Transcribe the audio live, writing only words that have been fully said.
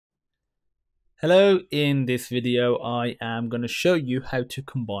Hello, in this video I am going to show you how to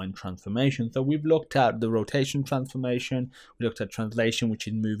combine transformations. So we've looked at the rotation transformation, we looked at translation, which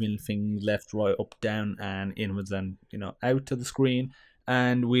is moving things left, right, up, down and inwards and out of the screen,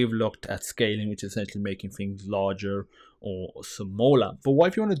 and we've looked at scaling, which is essentially making things larger or smaller. But what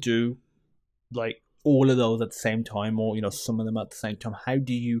if you want to do like all of those at the same time, or some of them at the same time? How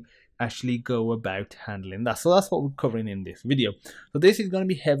do you actually go about handling that? So that's what we're covering in this video. So this is going to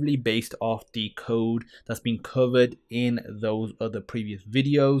be heavily based off the code that's been covered in those other previous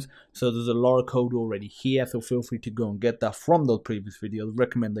videos. So there's a lot of code already here, so feel free to go and get that from those previous videos.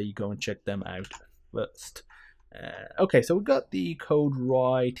 Recommend that you go and check them out first. Okay, so we got the code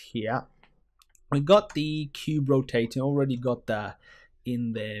right here. We got the cube rotating, already got that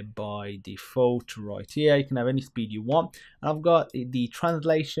in there by default right here. You can have any speed you want, and I've got the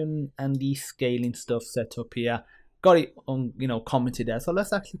translation and the scaling stuff set up here, got it on commented there. So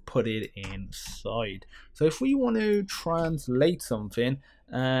let's actually put it inside. So if we want to translate something,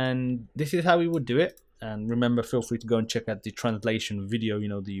 and this is how we would do it, and remember, feel free to go and check out the translation video,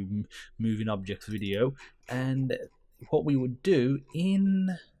 the moving objects video. And what we would do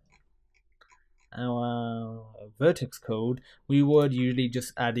in our vertex code, we would usually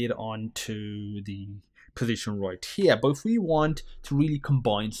just add it on to the position right here. But if we want to really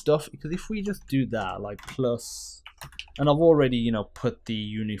combine stuff, because if we just do that like plus, and I've already put the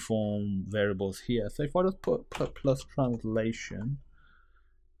uniform variables here, so if I just put plus translation,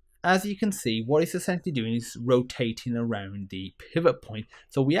 as you can see, what it's essentially doing is rotating around the pivot point.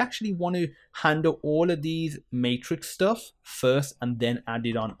 So we actually want to handle all of these matrix stuff first and then add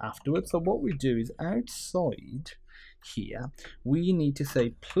it on afterwards. So what we do is outside here, we need to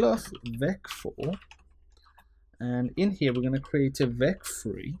say plus vec4, and in here we're going to create a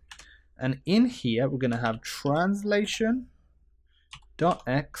vec3, and in here we're going to have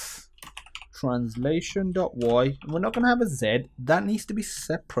translation.x, translation.y. We're not going to have a z. That needs to be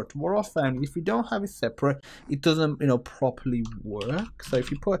separate. What I found, if you don't have it separate, it doesn't properly work. So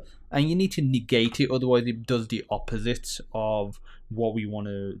if you put, and you need to negate it, otherwise it does the opposite of what we want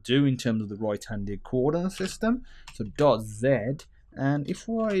to do in terms of the right-handed coordinate system. So dot z, and if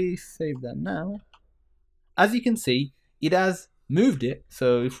I save that now, as you can see, it has moved it.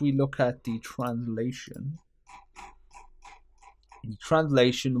 So if we look at the translation, the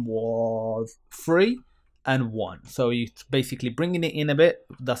translation was 3 and 1, so it's basically bringing it in a bit.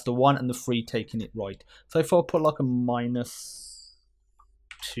 That's the 1, and the 3 taking it right. So if I put like a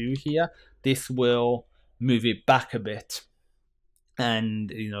 -2 here, this will move it back a bit,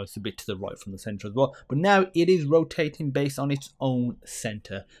 and it's a bit to the right from the center as well. But now it is rotating based on its own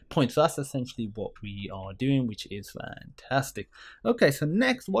center point. So that's essentially what we are doing, which is fantastic. Okay, so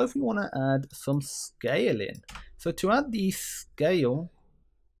next, what if we want to add some scale in? So to add the scale,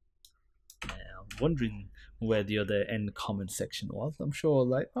 I'm wondering where the other end comment section was. I'm sure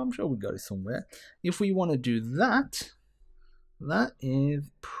we got it somewhere. If we want to do that, that is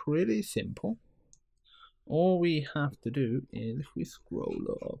pretty simple. All we have to do is, if we scroll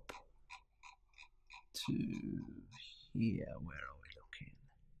up to here, where are we looking?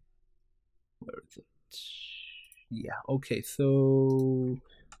 Where is it? Yeah, okay, so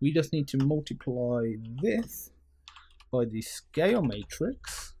we just need to multiply this by the scale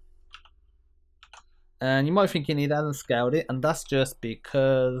matrix. And you might be thinking it hasn't scaled it, and that's just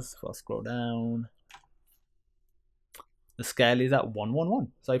because, if I scroll down, the scale is at 1, 1,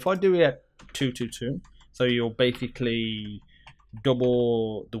 1. So if I do it at 2, 2, 2, so you'll basically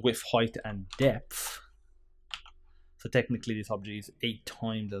double the width, height, and depth. So technically this object is 8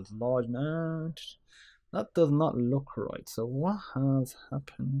 times as large. No, that does not look right. So what has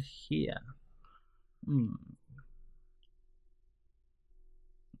happened here?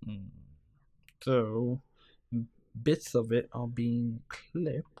 So bits of it are being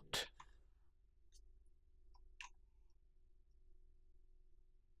clipped.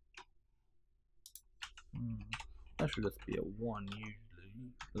 That should just be a 1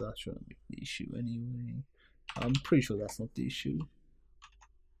 usually. So that shouldn't be the issue anyway. I'm pretty sure that's not the issue.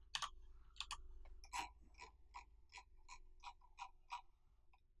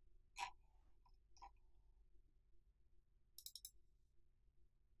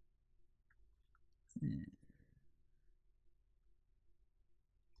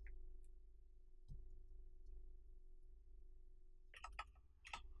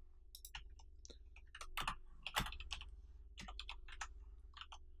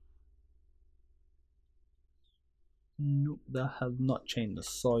 Nope, that has not changed the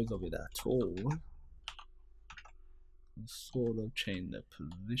size of it at all. It's sort of changed the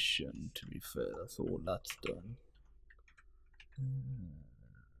position, to be fair. That's all that's done.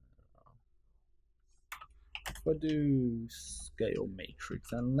 if I do scale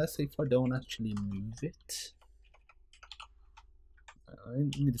matrix, and let's say if I don't actually move it, I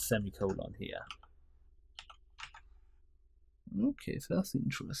need a semicolon here. Okay, so that's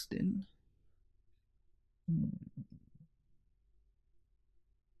interesting.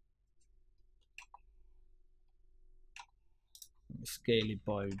 Let me scale it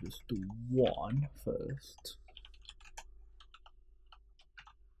by just 1 first.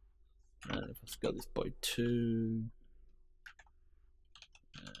 And if I scale this by 2,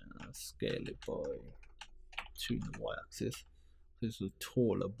 and scale it by 2 in the y-axis. This is a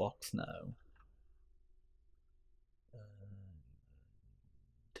taller box now.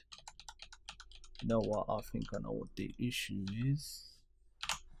 You know what? I think I know what the issue is.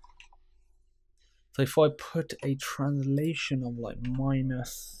 So if I put a translation of like -10,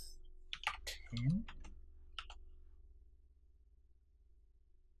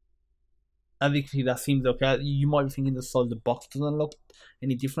 as you can see, that seems okay. You might be thinking the size of the box doesn't look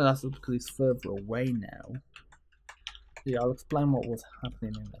any different. That's because it's further away now. Yeah, I'll explain what was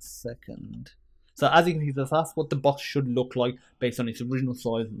happening in a second. So as you can see, that's what the box should look like based on its original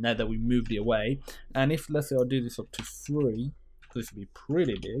size now that we moved it away. And if, let's say, I do this up to 3, this would be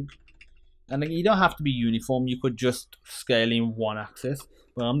pretty big. And you don't have to be uniform. You could just scale in one axis.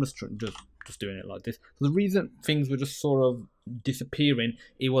 But I'm just doing it like this. So the reason things were just sort of disappearing,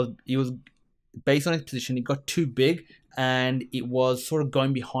 it was based on its position, it got too big and it was sort of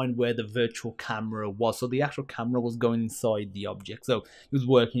going behind where the virtual camera was. So the actual camera was going inside the object. So it was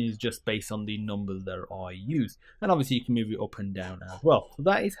working just based on the numbers that I used. And obviously you can move it up and down as well. So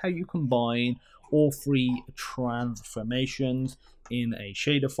that is how you combine all 3 transformations in a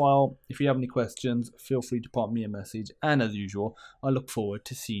shader file. If you have any questions, feel free to pop me a message. And as usual, I look forward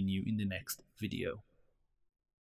to seeing you in the next video.